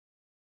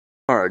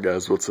Alright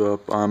guys, what's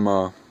up? I'm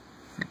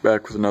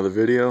back with another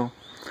video.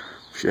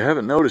 If you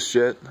haven't noticed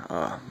yet,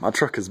 my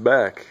truck is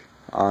back.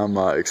 I'm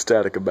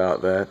ecstatic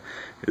about that.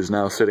 It is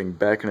now sitting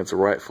back in its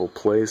rightful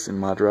place in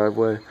my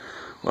driveway,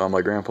 while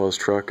my grandpa's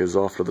truck is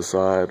off to the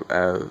side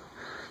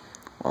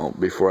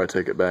before I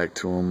take it back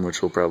to him,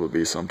 which will probably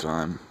be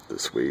sometime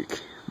this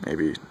week.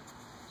 Maybe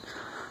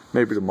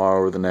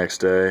tomorrow or the next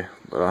day,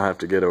 but I'll have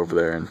to get over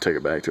there and take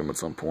it back to him at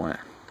some point.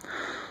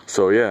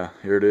 So yeah,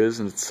 here it is,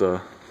 and it's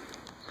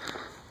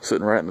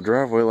sitting right in the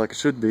driveway like it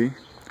should be,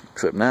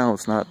 except now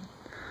it's not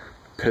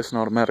pissing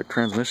automatic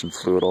transmission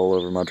fluid all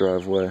over my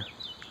driveway.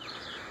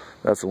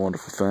 That's a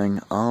wonderful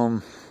thing.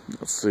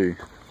 Let's see,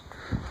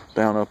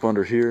 down up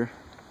under here,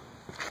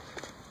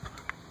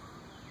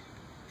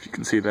 if you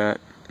can see that,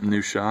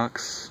 new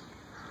shocks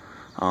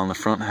on the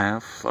front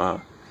half.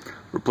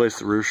 Replaced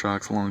the rear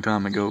shocks a long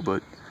time ago,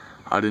 but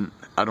I don't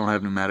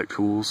have pneumatic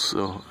tools,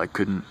 so I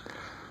couldn't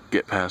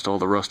get past all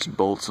the rusted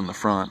bolts in the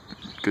front.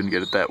 Couldn't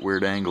get at that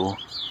weird angle.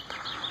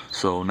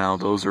 So now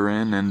those are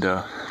in, and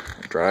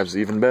it drives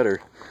even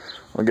better.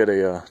 I'll get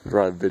a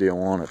drive video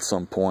on at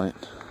some point.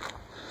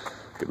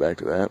 Get back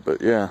to that,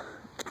 but yeah,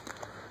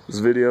 this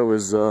video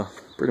is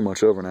pretty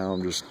much over now.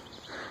 I'm just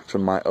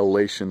showing my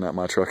elation that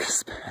my truck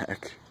is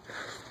back.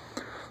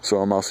 So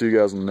I'll see you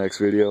guys in the next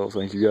video.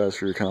 Thank you guys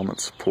for your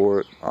comments,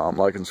 support.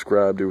 Like and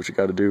subscribe, do what you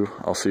gotta do.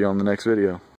 I'll see you on the next video.